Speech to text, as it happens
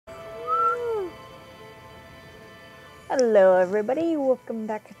Hello everybody, welcome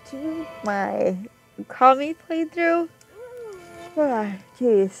back to my Okami playthrough.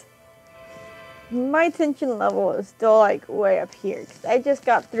 Jeez. My tension level is still like way up here because I just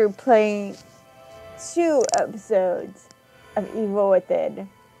got through playing 2 episodes of Evil Within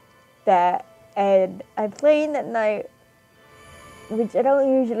and I'm playing at night, which I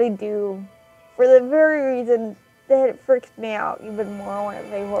don't usually do for the very reason that it freaks me out even more when I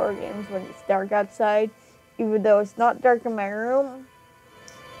play horror games when it's dark outside. Even though it's not dark in my room.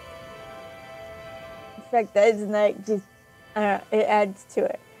 In fact, that is not just, it adds to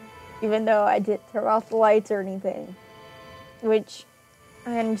it. Even though I didn't turn off the lights or anything. Which,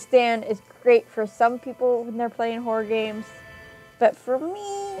 I understand is great for some people when they're playing horror games. But for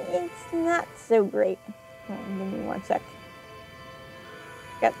me, it's not so great. Hold on, give me 1 sec.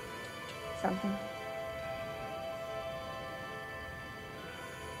 Got something.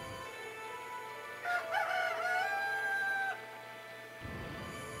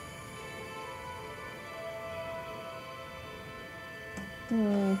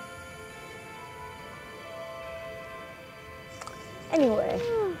 Anyway,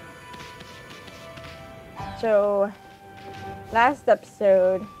 so last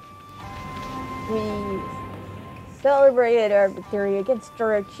episode we celebrated our victory against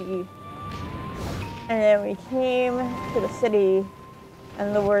Orochi, and then we came to the city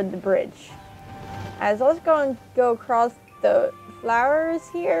and lowered the bridge. I was also going to go across the flowers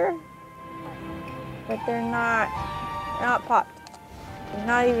here, but they're not popped. They're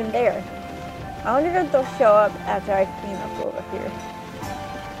not even there. I wonder if they'll show up after I clean up over here.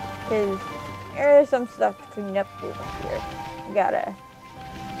 Because there's some stuff to clean up over here. I gotta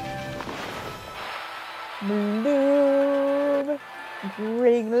bloom,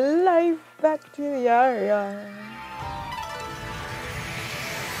 bring life back to the area.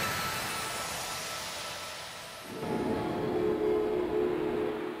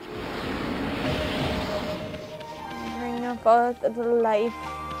 Bring up all the life.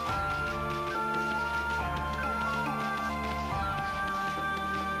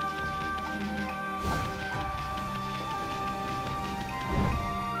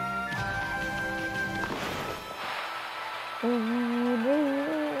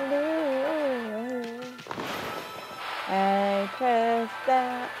 I press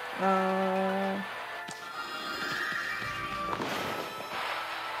that on.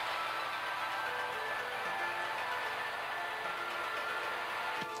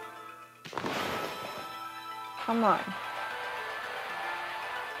 Come on.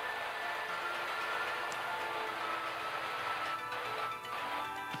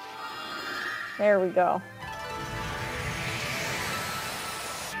 There we go.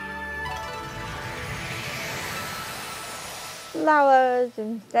 Flowers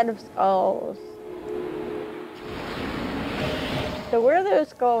instead of skulls. So where those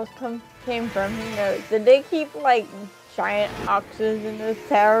skulls came from, who knows? Did they keep like giant oxes in those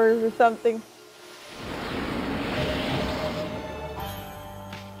towers or something?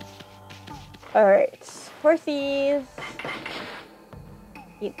 Alright, horsies.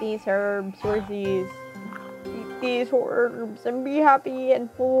 Eat these herbs, horsies. Eat these herbs and be happy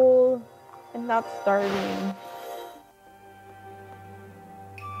and full and not starving.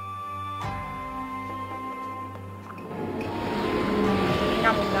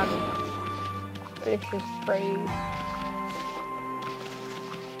 Delicious praise.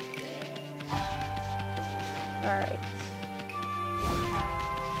 Alright.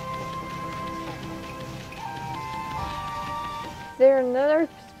 Is there another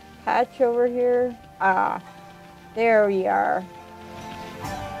patch over here? Ah, there we are.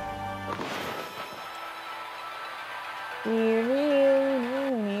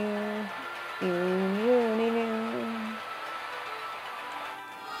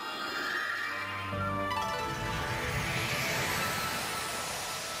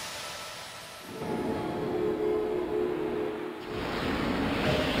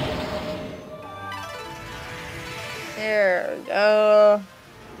 There we go.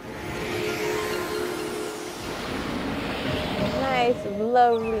 Nice,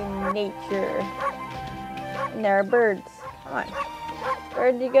 lovely nature. And there are birds. Come on.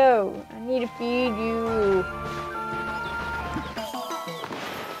 Where'd you go? I need to feed you.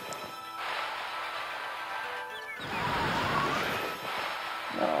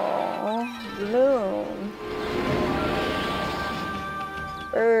 Oh, bloom.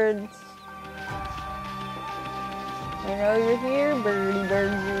 Birds. I know you're here, birdie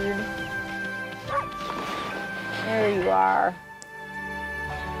bird. There you are.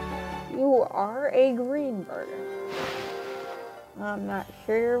 You are a green bird. I'm not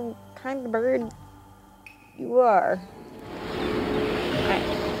sure what kind of bird you are.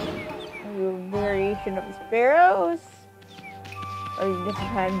 Are you a variation of sparrows? Or a different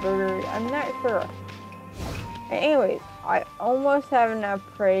kind of bird? I'm not sure. Anyways, I almost have enough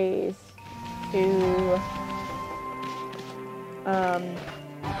praise to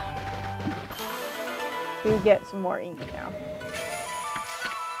get some more ink now.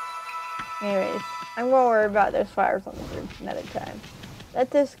 Anyways, I'm gonna worry about those flowers on the bridge another time.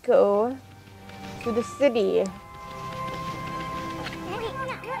 Let us go to the city.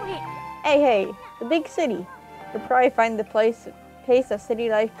 Hey, the big city. You'll probably find the pace of city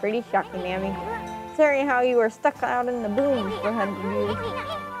life pretty shocking, Amy. Considering how you were stuck out in the boom for 100 years.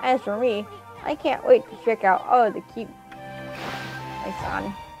 As for me, I can't wait to check out all the cute...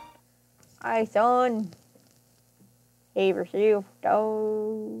 Hi, son. Save yourself,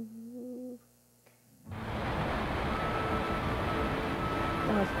 dog.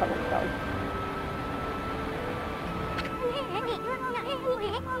 Almost public dog.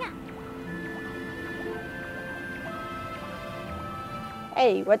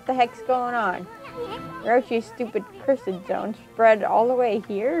 Hey, what the heck's going on? Rochi's stupid cursed zone spread all the way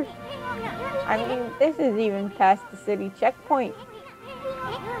here? I mean, this is even past the city checkpoint.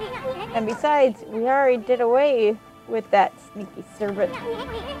 And besides, we already did away with that sneaky serpent.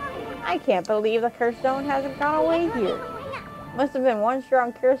 I can't believe the curse zone hasn't gone away here. Must have been one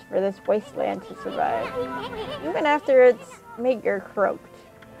strong curse for this wasteland to survive, even after its maker croaked.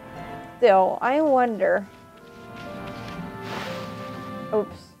 Still, I wonder...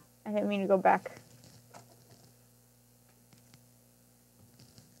 Oops, I didn't mean to go back.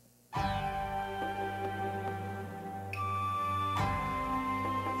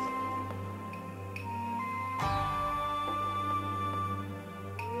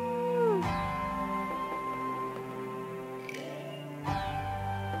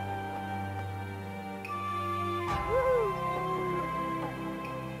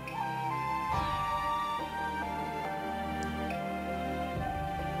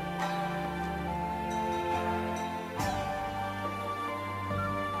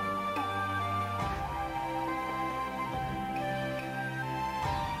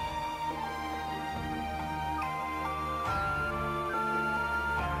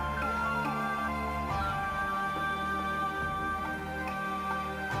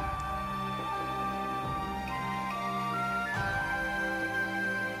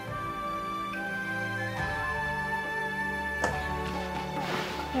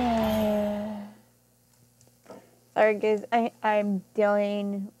 Sorry guys, I'm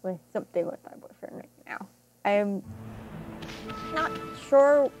dealing with something with my boyfriend right now. I'm not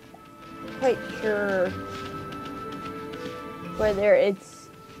quite sure whether it's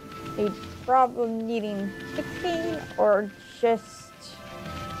a problem needing fixing or just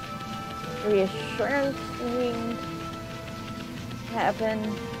reassurance needing to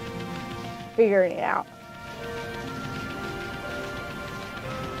happen. Figuring it out.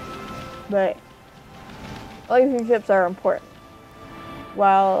 But relationships are important.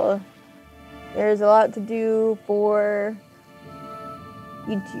 While there's a lot to do for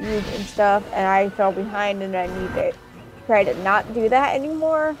YouTube and stuff, and I fell behind and I need to try to not do that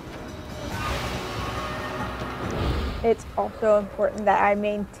anymore, it's also important that I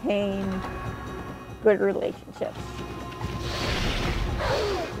maintain good relationships.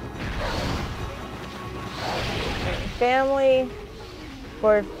 Family,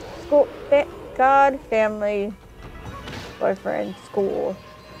 for school, God, family, boyfriend, school,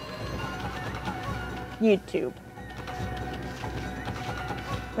 YouTube.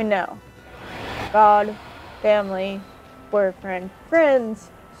 But no. God, family, boyfriend,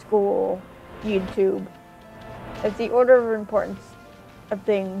 friends, school, YouTube. That's the order of importance of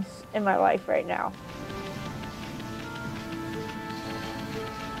things in my life right now.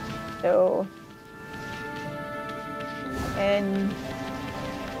 So, and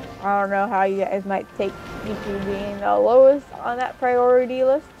I don't know how you guys might take YouTube being the lowest on that priority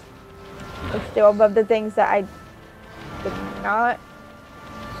list. It's still above the things that I did not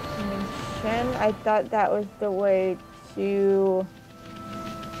mention. I thought that was the way to...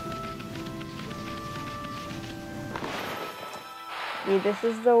 See, this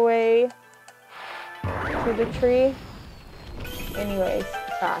is the way to the tree. Anyways.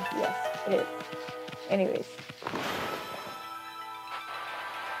 Yes, it is. Anyways.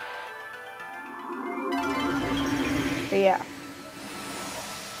 So yeah,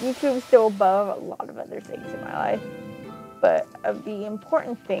 YouTube's still above a lot of other things in my life, but of the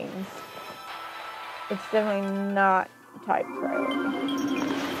important things, it's definitely not top priority.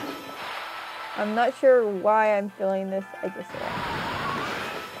 I'm not sure why I'm feeling this, I just am.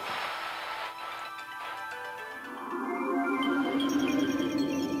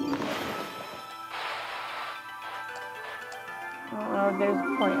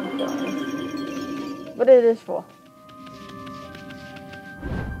 what it is for.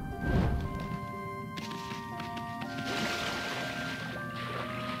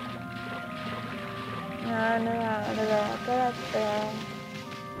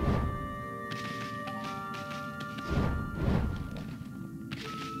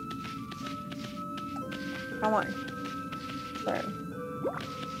 Come on. Learn.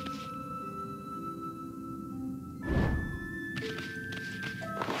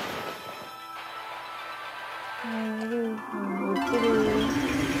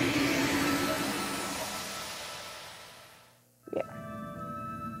 Yeah.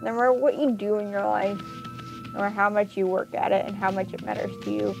 No matter what you do in your life, no matter how much you work at it and how much it matters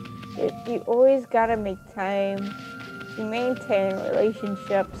to you, you always gotta make time to maintain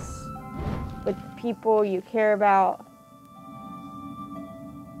relationships with the people you care about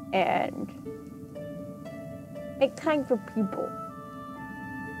and make time for people.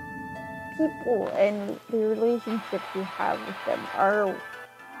 People and the relationships you have with them are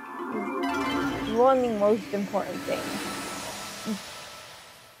one of the most important things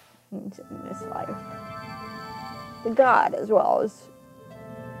in this life. To God as well as,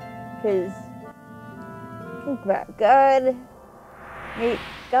 because think about it,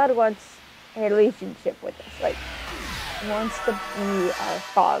 God wants a relationship with us. Like, He wants to be our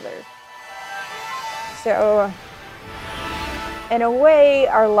Father. So, in a way,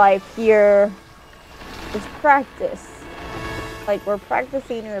 our life here is practice. Like, we're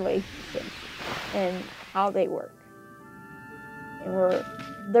practicing relationships and how they work. And we're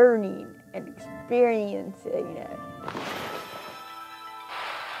learning and experiencing it.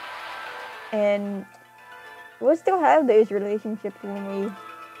 And we'll still have those relationships when we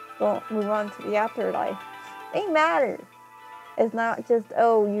don't move on to the afterlife. They matter. It's not just,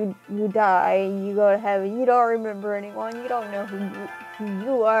 oh, you die, you go to heaven, you don't remember anyone, you don't know who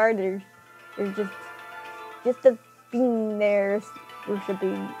you are. There's just a being there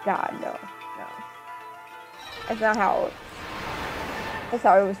worshiping God. No. That's not how it works. That's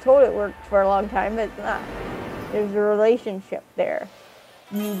how I was told it worked for a long time, but it's not. There's a relationship there.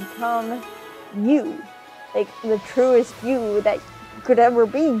 You become you. Like, the truest you that could ever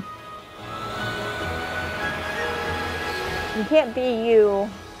be. You can't be you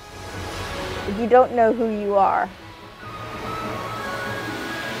if you don't know who you are.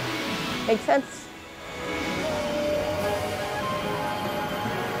 Makes sense?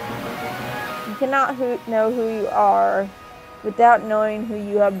 You cannot know who you are without knowing who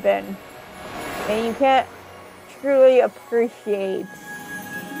you have been. And you can't truly appreciate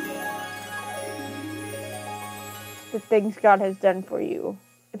the things God has done for you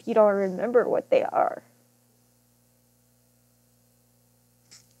if you don't remember what they are.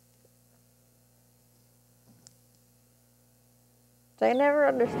 So I never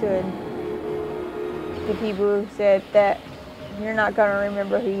understood the people who said that you're not going to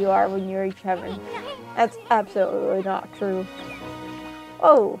remember who you are when you reach heaven. That's absolutely not true.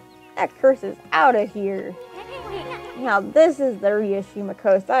 Oh, that curse is out of here. Now this is the Ryushima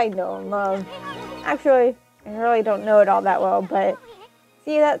Coast I know and love. Actually, I really don't know it all that well, but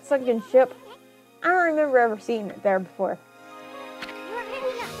see that sunken ship? I don't remember ever seeing it there before.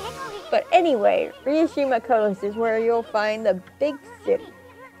 But anyway, Ryushima Coast is where you'll find the big city,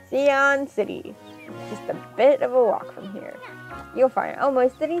 Xi'an City. It's just a bit of a walk from here. You'll find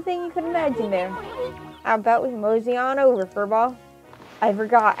almost anything you could imagine there. How about we mosey on over, Furball? I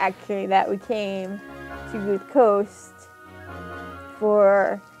forgot actually that we came to the coast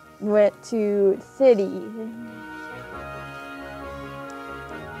went to the city.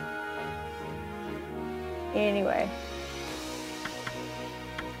 Anyway.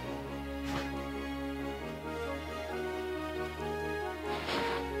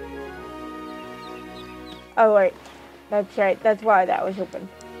 Oh wait, that's right, that's why that was open.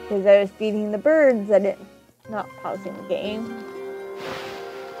 Because I was feeding the birds and not pausing the game.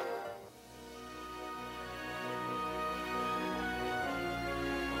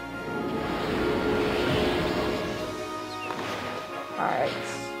 Alright.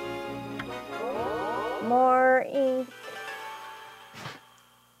 More ink.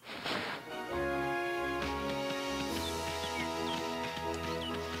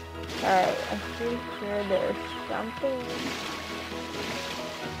 Alright, I'm pretty sure there's something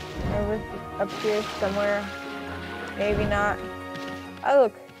over up here somewhere. Maybe not. Oh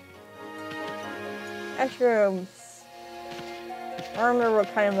look. Mushrooms. I don't remember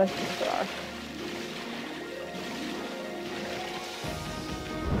what kind of mushrooms they are.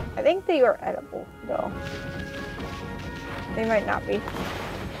 I think they are edible, though. They might not be.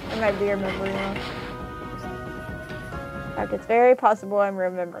 I might be remembering wrong. In fact, it's very possible I'm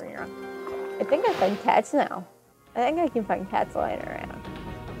remembering wrong. I think I find cats now. I think I can find cats lying around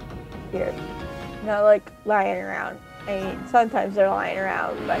here. Not like lying around. I mean, sometimes they're lying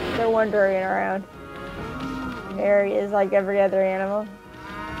around, but they're wandering around areas like every other animal.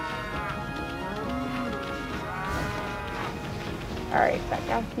 Alright, back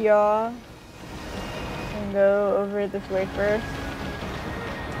out here. And go over this way first.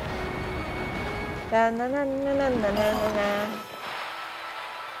 Na na na na na na na na.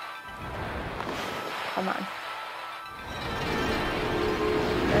 Come on.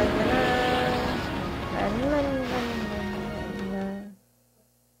 Na, na, na. Na, na, na, na, na.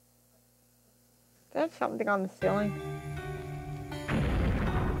 There's something on the ceiling.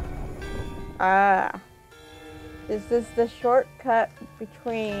 Ah. Is this the shortcut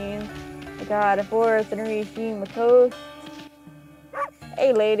between the God of Forest and Regime Coast?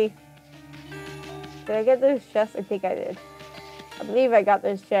 Hey, lady. Did I get those chests? I think I did. I believe I got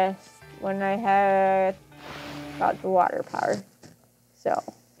those chests when I had got the water power. So,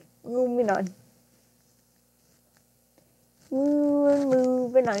 moving on.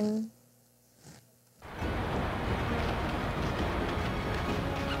 Moving on.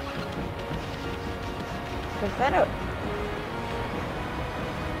 Is that a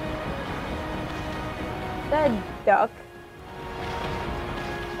duck?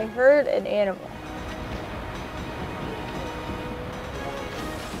 I heard an animal.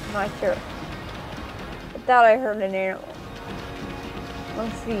 I'm not sure. I thought I heard an animal. I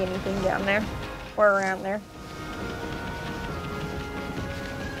don't see anything down there or around there.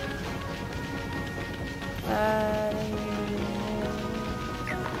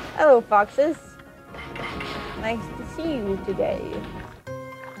 Hello, foxes. Nice to see you today.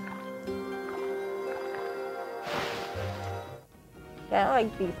 Yeah, I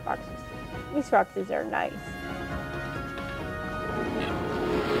like these foxes. These foxes are nice.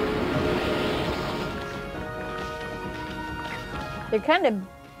 They're kind of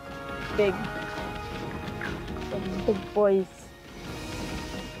big. Big boys.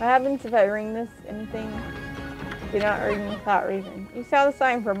 What happens if I ring this? Anything? Do not ring without reason. You saw the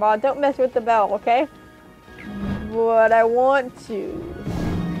sign for Bob. Don't mess with the bell, okay? But I want to.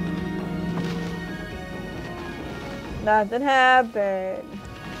 Nothing happened.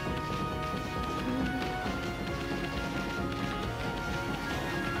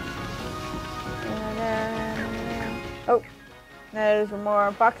 Oh, there's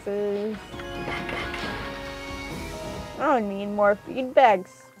more boxes. I don't need more feed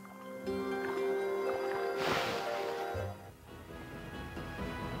bags.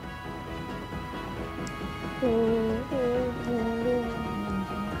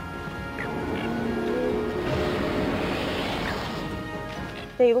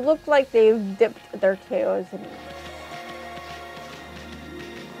 They look like they've dipped their tails in.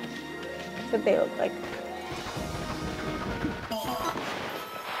 That's what they look like.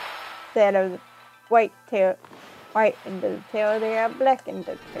 Instead of white tail, white into the tail, they have black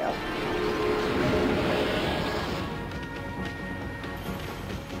into the tail.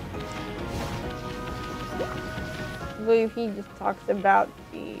 I believe he just talks about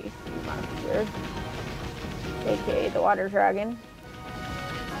the sea monster, aka the water dragon.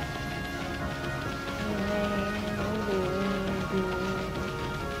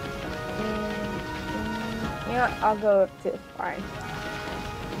 You know what? I'll go up to this line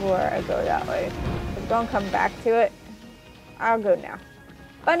before I go that way. But don't come back to it. I'll go now.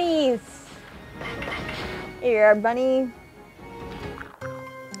 Bunnies! Here, bunny.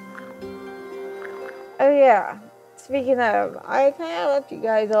 Oh yeah. Speaking of, I kind of left you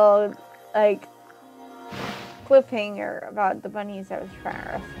guys all like cliffhanger about the bunnies I was trying to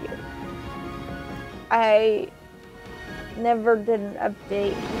rescue. I never did an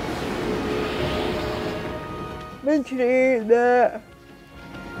update mentioning that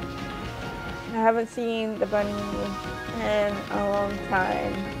I haven't seen the bunny in a long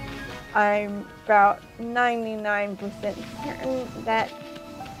time. I'm about 99% certain that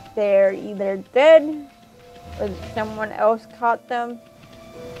they're either dead or that someone else caught them,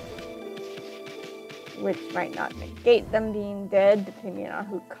 which might not negate them being dead depending on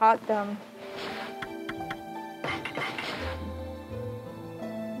who caught them.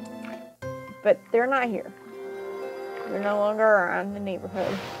 But they're not here. They're no longer around the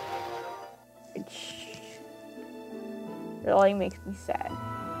neighborhood, which really makes me sad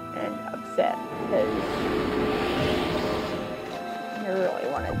and upset because I really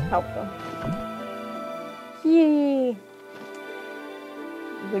wanted to help them. Kitty!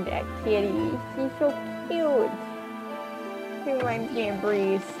 Look at that kitty. She's so cute. She reminds me of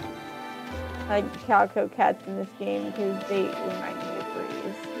Breeze. I like calico cats in this game because they remind me of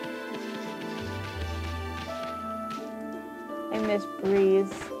Breeze. miss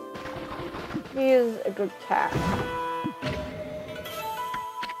Breeze. He is a good cat.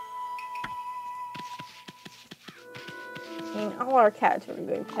 I mean, all our cats were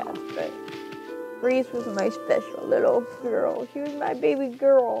good cats, but Breeze was my special little girl. She was my baby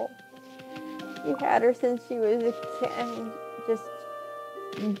girl. We had her since she was a kitten, just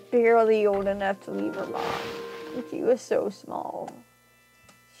barely old enough to leave her mom. And she was so small.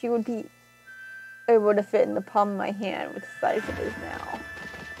 She would be able to fit in the palm of my hand with the size it is now.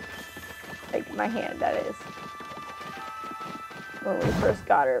 Like my hand, that is. When we first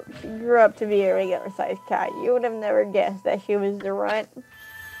got her, she grew up to be a regular sized cat. You would have never guessed that she was the runt.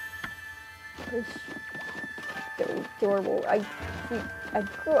 So adorable. I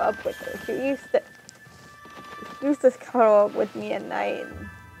grew up with her. She used to cuddle up with me at night and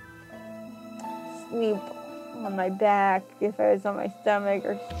sleep on my back if I was on my stomach,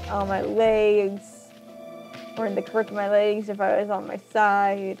 or on my legs, or in the crook of my legs if I was on my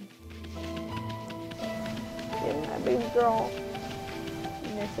side. Yeah, my baby girl. I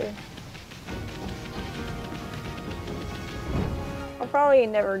miss her. I'll probably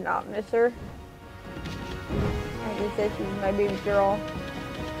never not miss her. Like I said, she's my baby girl.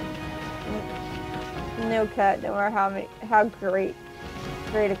 No cat, no matter how great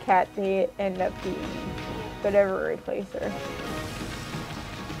a cat they end up being, could ever replace her.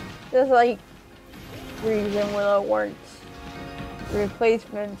 Just like Breeze and Willow weren't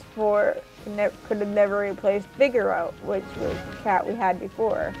replacements for, could have never replaced Figaro, which was the cat we had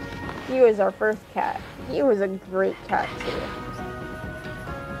before. He was our first cat. He was a great cat too.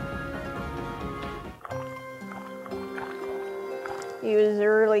 He was a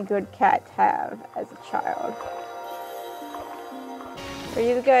really good cat to have as a child. Are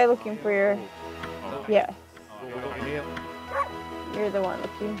you the guy looking for your... Yes. You're the one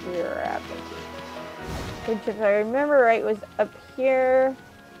looking for your rabbit. Which, if I remember right, was up here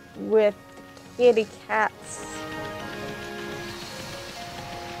with kitty cats.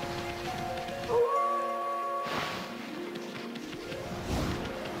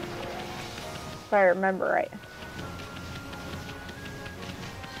 If I remember right.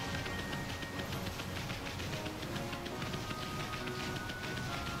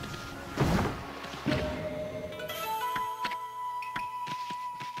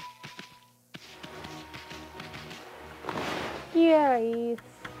 Yes.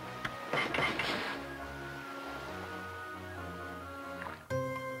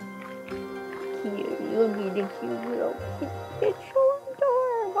 Cute, look at the cute little kid. It's so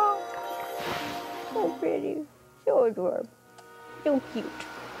adorable. So pretty. So adorable. So cute.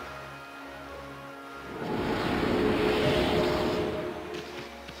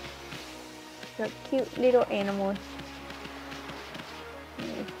 So cute little animals.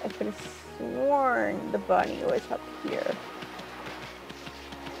 I could have sworn the bunny was up here.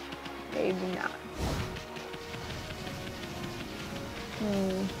 Maybe not.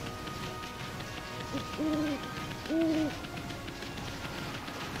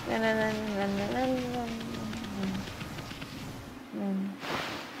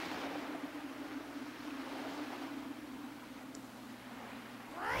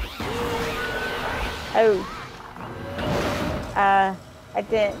 Oh. I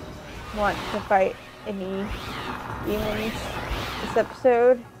didn't want to fight any demons this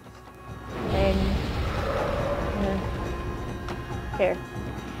episode. And care.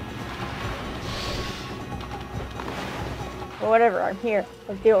 Well, whatever, I'm here.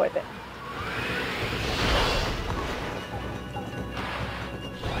 Let's deal with it.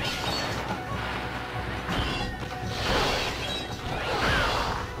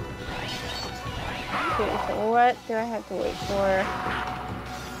 Okay, so what do I have to wait for?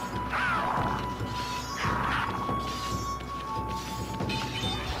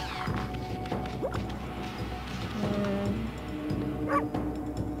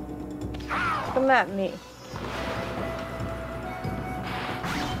 Come at me.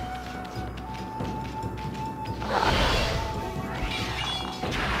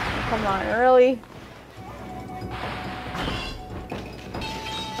 Come on, really?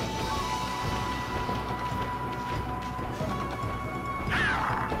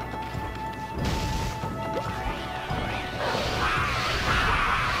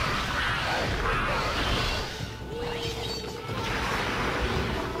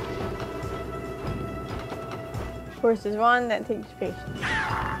 Of course, there's one that takes patience.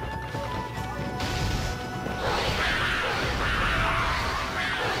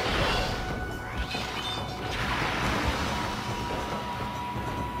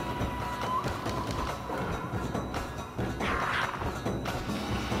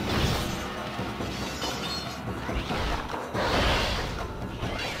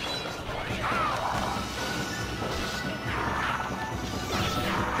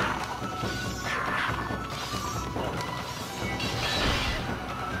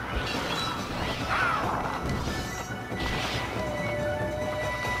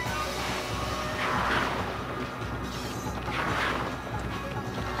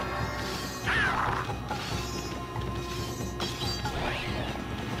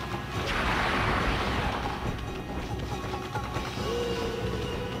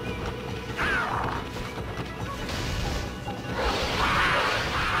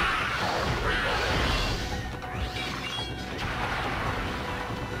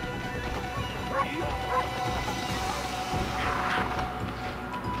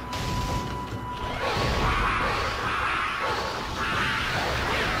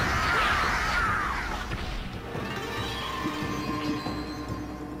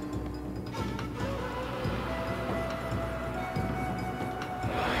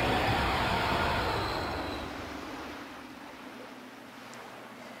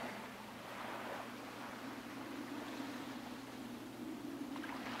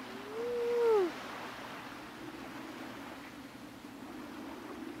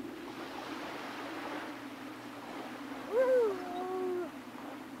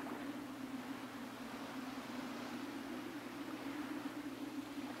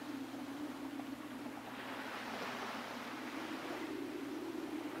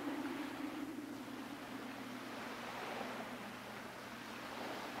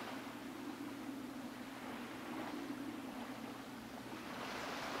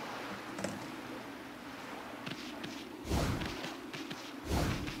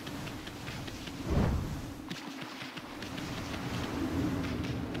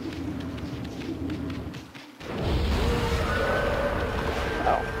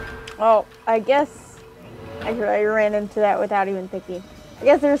 Oh, I guess I ran into that without even thinking. I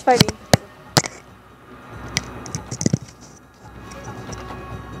guess there's fighting.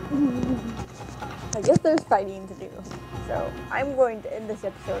 I guess there's fighting to do. So I'm going to end this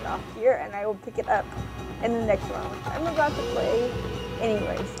episode off here, and I will pick it up in the next one, which I'm about to play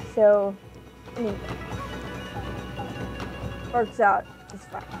anyways. So, anyway, works out just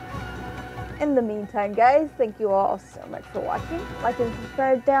fine. In the meantime, guys, thank you all so much for watching. Like and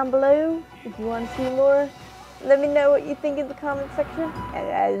subscribe down below if you want to see more. Let me know what you think in the comment section. And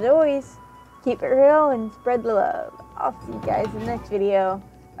as always, keep it real and spread the love. I'll see you guys in the next video.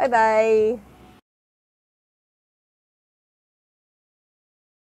 Bye-bye.